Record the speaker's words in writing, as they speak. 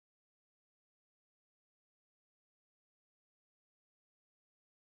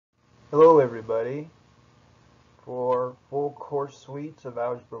Hello everybody. For full course suites of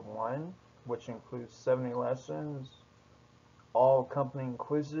Algebra 1, which includes 70 lessons, all accompanying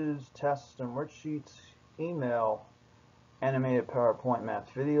quizzes, tests, and worksheets, email animated PowerPoint math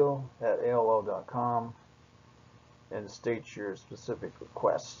video at AOL.com and state your specific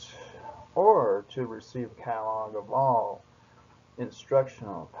request, or to receive a catalog of all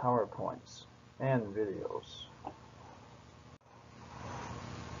instructional PowerPoints and videos.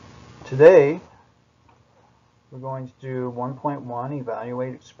 Today, we're going to do 1.1,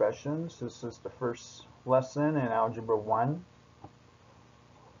 evaluate expressions. This is the first lesson in Algebra 1,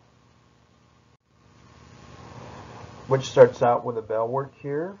 which starts out with a bell work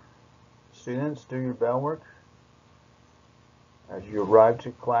here. Students, do your bell work as you arrive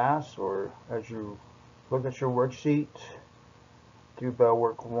to class or as you look at your worksheet. Do bell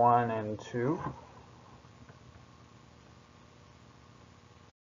work 1 and 2.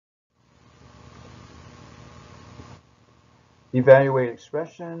 Evaluate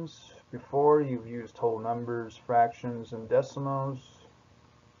expressions. Before, you've used whole numbers, fractions, and decimals.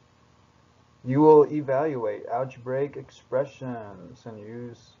 You will evaluate algebraic expressions and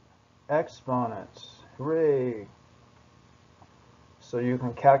use exponents. Hooray! So you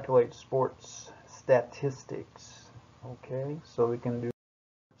can calculate sports statistics. Okay, so we can do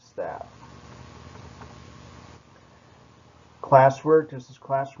stat. Classwork. This is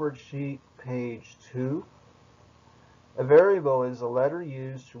classwork sheet, page 2. A variable is a letter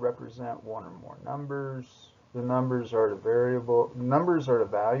used to represent one or more numbers. The numbers are the variable. Numbers are the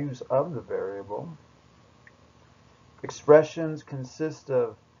values of the variable. Expressions consist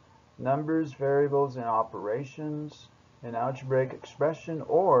of numbers, variables, and operations. An algebraic expression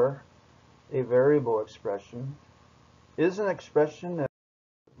or a variable expression is an expression that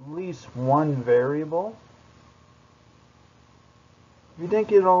has at least one variable. If you didn't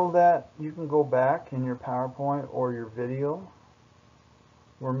get all of that, you can go back in your PowerPoint or your video.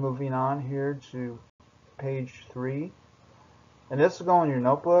 We're moving on here to page 3. And this will go in your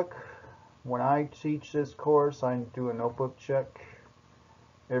notebook. When I teach this course, I do a notebook check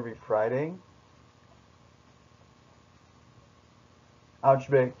every Friday.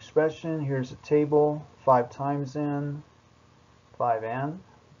 Algebraic expression, here's a table, 5 times n, 5n.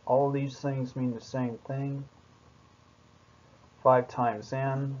 All of these things mean the same thing. 5 times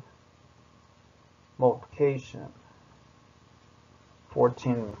n, multiplication,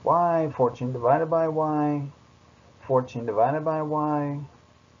 14y, 14 divided by y, 14 divided by y,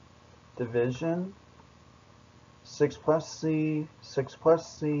 division, 6 plus c, 6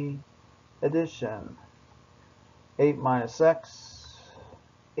 plus c, addition, 8 minus x,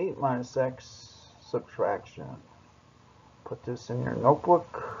 8 minus x, subtraction. Put this in your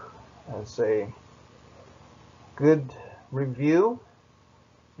notebook as a good review.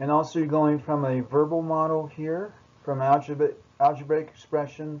 And also you're going from a verbal model here, from algebraic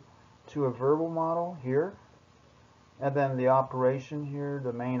expression to a verbal model here. And then the operation here,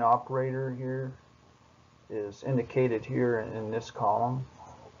 the main operator here, is indicated here in this column.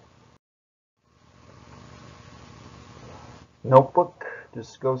 Notebook.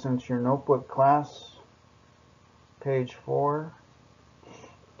 This goes into your notebook class. Page 4.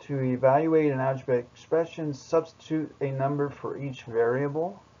 To evaluate an algebraic expression, substitute a number for each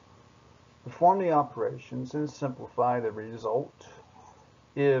variable. Perform the operations and simplify the result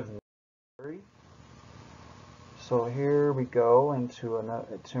if necessary. So here we go into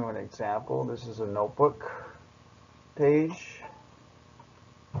an example. This is a notebook page.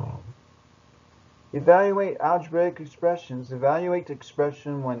 Evaluate algebraic expressions. Evaluate the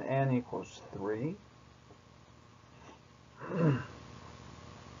expression when n equals 3.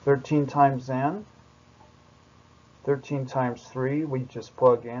 13 times n. 13 times 3, we just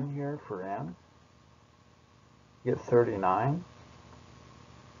plug in here for n. Get 39.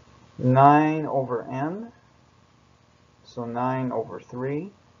 9 over n. So 9 over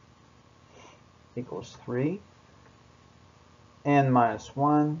 3 equals 3. N minus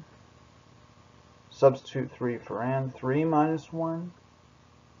 1. Substitute 3 for n. 3 minus 1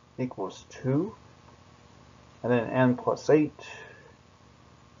 equals 2. And then n plus 8.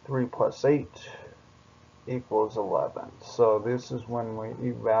 3 plus 8 equals 11. So this is when we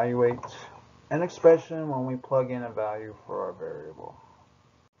evaluate an expression, when we plug in a value for our variable.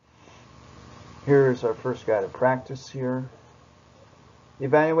 Here is our first guided practice here.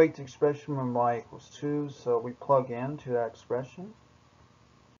 Evaluate the expression when y equals 2. So we plug into that expression.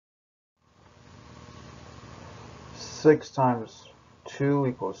 6 times 2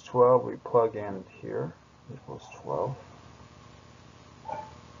 equals 12. We plug in here. Equals 12.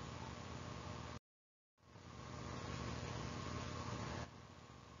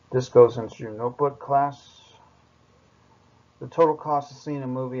 This goes into your notebook, class. The total cost of seeing a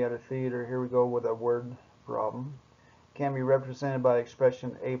movie at a theater, here we go with a word problem, can be represented by the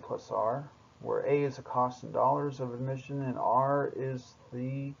expression A plus R, where A is the cost in dollars of admission and R is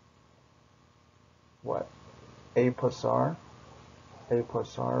the, what? A plus R? A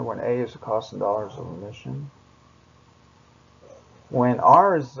plus R, when A is the cost in dollars of admission. When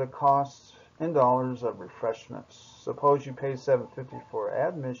R is the cost in dollars of refreshments. Suppose you pay $7.50 for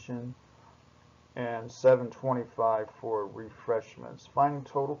admission and $7.25 for refreshments. Finding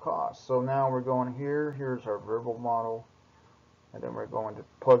total cost. So now we're going here. Here's our verbal model. And then we're going to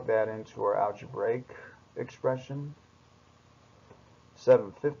plug that into our algebraic expression.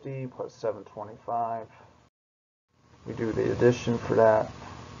 $7.50 plus $7.25. We do the addition for that.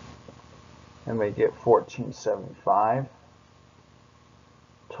 And we get $14.75.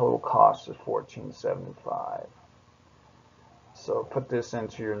 Total cost is $14.75. So put this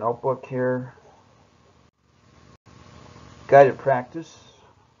into your notebook here. Guided practice.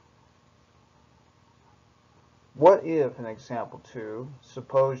 What if, in example 2,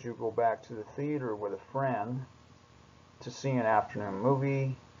 suppose you go back to the theater with a friend to see an afternoon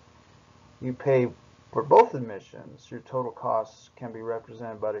movie. You pay for both admissions. Your total costs can be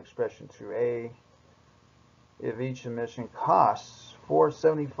represented by the expression 2a. If each admission costs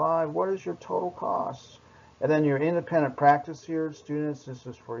 $4.75, what is your total cost? And then your independent practice here, students, this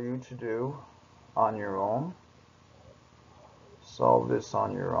is for you to do on your own. Solve this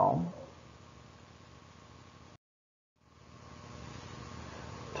on your own.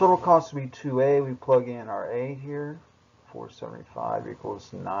 Total cost will be 2a. We plug in our a here. 475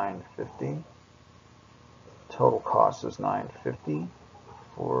 equals 950. Total cost is 950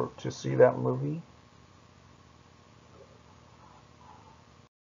 to see that movie.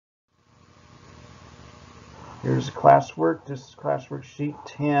 Here's the classwork. This is classwork sheet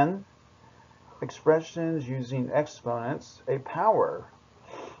 10. Expressions using exponents. A power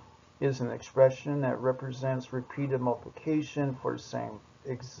is an expression that represents repeated multiplication for the same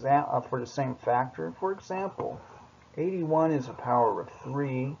factor. For example, 81 is a power of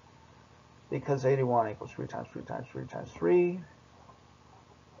 3 because 81 equals 3 times 3 times 3 times 3.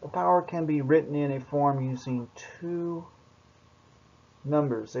 The power can be written in a form using two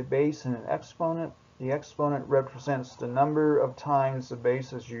numbers, a base and an exponent. The exponent represents the number of times the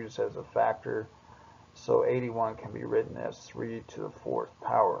base is used as a factor, so 81 can be written as 3 to the 4th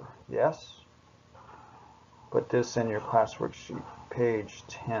power. Yes? Put this in your classwork sheet, page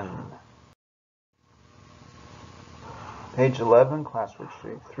 10. Page 11, classwork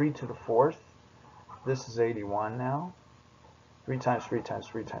sheet, 3 to the 4th. This is 81 now. 3 times 3 times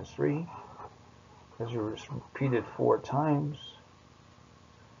 3 times 3, because you repeated 4 times.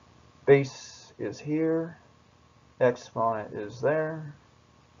 Base is here, exponent is there.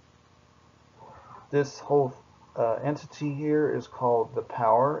 This whole entity here is called the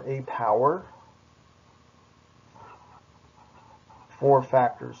power, a power. 4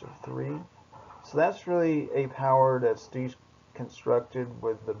 factors of 3. So that's really a power that's deconstructed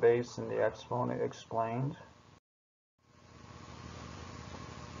with the base and the exponent explained.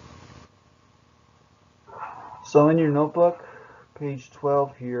 So in your notebook, page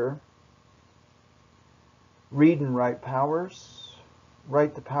 12 here, read and write powers.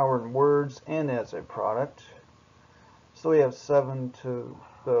 Write the power in words and as a product. So we have 7 to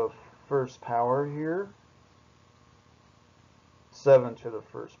the first power here. 7 to the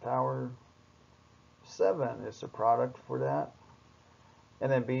first power. 7 is the product for that. And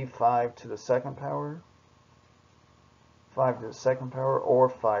then B, 5 to the second power. 5 to the second power, or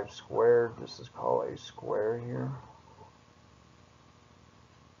 5 squared. This is called a square here.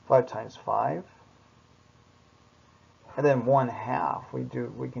 5 times 5. And then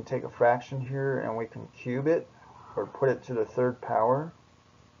 1/2. We can take a fraction here and we can cube it or put it to the third power.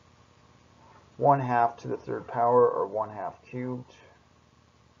 1/2 to the third power, or 1/2 cubed.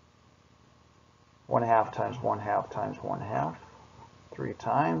 1/2 times 1/2 times 1/2. 3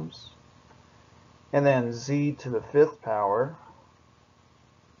 times. And then z to the 5th power.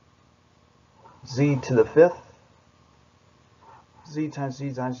 Z to the 5th. Z times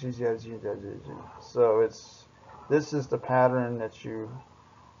z times z times z times z. So this is the pattern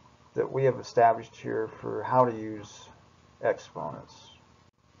that we have established here for how to use exponents.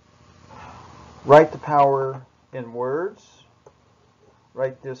 Write the power in words.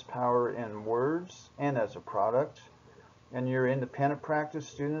 Write this power in words and as a product. And your independent practice,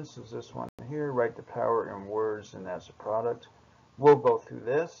 students, is this one here. Write the power in words and as a product. We'll go through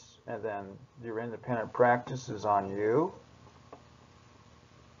this, and then your independent practice is on you.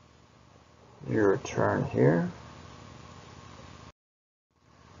 Your turn here.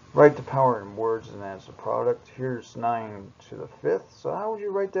 Write the power in words and as a product. Here's 9 to the 5th. So how would you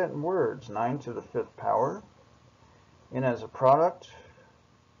write that in words? 9 to the 5th power. And as a product,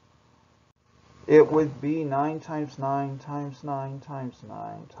 it would be 9 times 9 times 9 times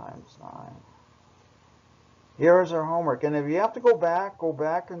 9 times 9. Here's our homework. And if you have to go back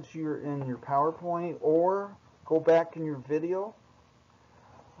into your PowerPoint or go back in your video.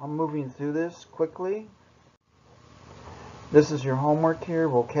 I'm moving through this quickly. This is your homework here,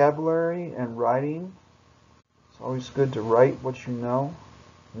 vocabulary and writing. It's always good to write what you know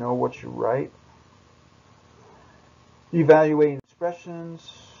what you write. Evaluating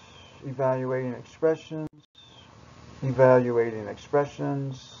expressions, evaluating expressions, evaluating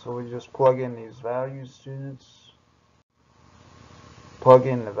expressions. So we just plug in these values, students. Plug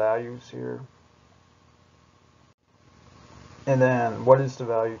in the values here. And then what is the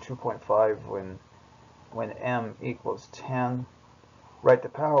value 2.5 when m equals 10? Write the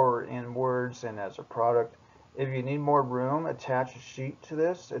power in words and as a product. If you need more room, attach a sheet to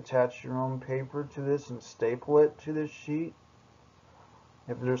this. Attach your own paper to this and staple it to this sheet.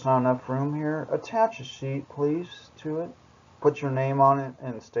 If there's not enough room here, attach a sheet, please, to it. Put your name on it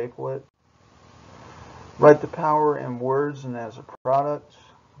and staple it. Write the power in words and as a product.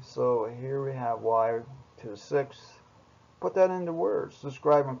 So here we have y to the 6th. Put that into words.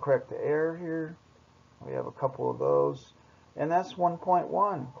 Describe and correct the error here. We have a couple of those. And that's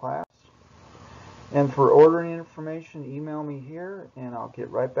 1.1, class. And for ordering information, email me here, and I'll get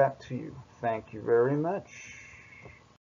right back to you. Thank you very much.